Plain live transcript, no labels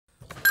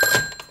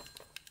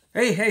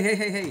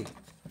Hey.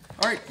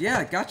 All right,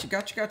 yeah, gotcha.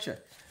 All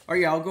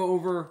right, yeah, I'll go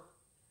over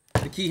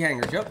the key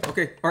hangers. Yep,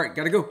 okay. All right,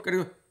 gotta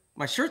go.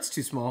 My shirt's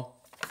too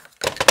small.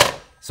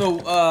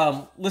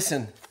 So,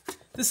 listen,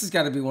 this has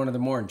got to be one of the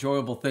more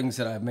enjoyable things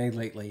that I've made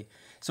lately.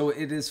 So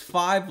it is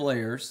 5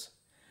 layers.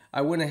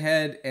 I went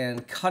ahead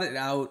and cut it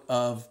out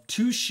of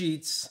 2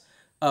 sheets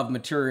of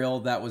material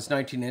that was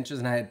 19 inches,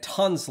 and I had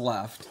tons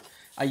left.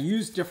 I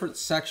used different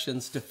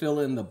sections to fill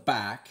in the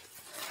back.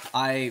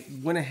 I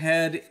went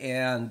ahead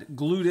and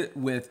glued it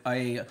with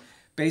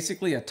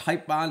basically a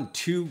Type Bond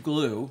 2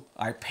 glue.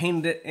 I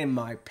painted it in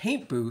my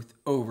paint booth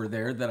over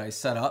there that I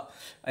set up.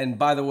 And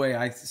by the way,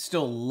 I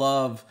still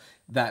love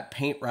that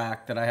paint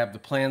rack that I have the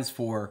plans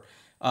for.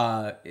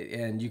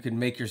 And you can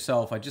make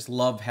yourself. I just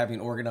love having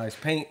organized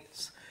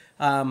paints.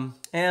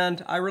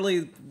 And I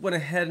really went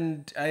ahead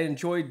and I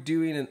enjoyed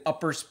doing an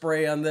upper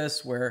spray on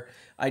this where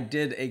I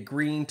did a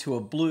green to a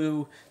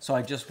blue. So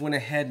I just went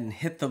ahead and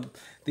hit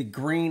the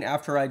green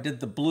after I did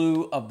the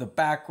blue of the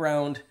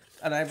background.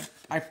 And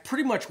I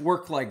pretty much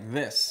work like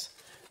this.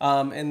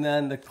 And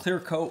then the clear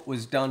coat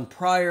was done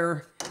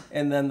prior.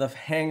 And then the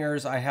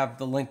hangers, I have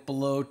the link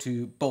below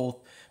to both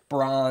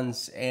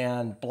bronze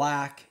and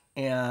black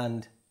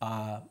and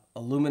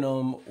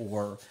aluminum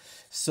or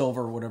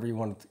silver, whatever you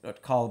want to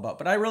call it.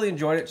 But I really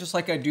enjoyed it, just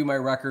like I do my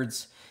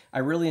records. I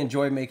really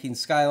enjoy making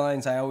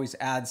skylines. I always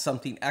add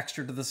something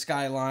extra to the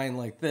skyline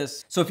like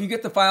this. So if you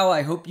get the file,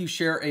 I hope you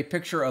share a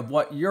picture of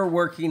what you're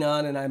working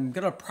on, and I'm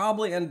gonna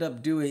probably end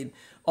up doing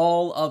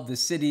all of the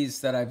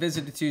cities that I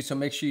visited to, so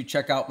make sure you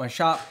check out my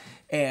shop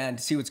and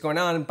see what's going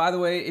on. And by the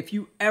way, if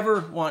you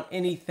ever want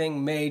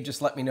anything made,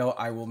 just let me know.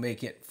 I will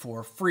make it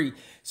for free.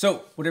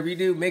 So whatever you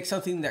do, make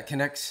something that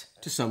connects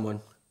to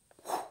someone.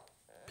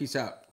 Peace out.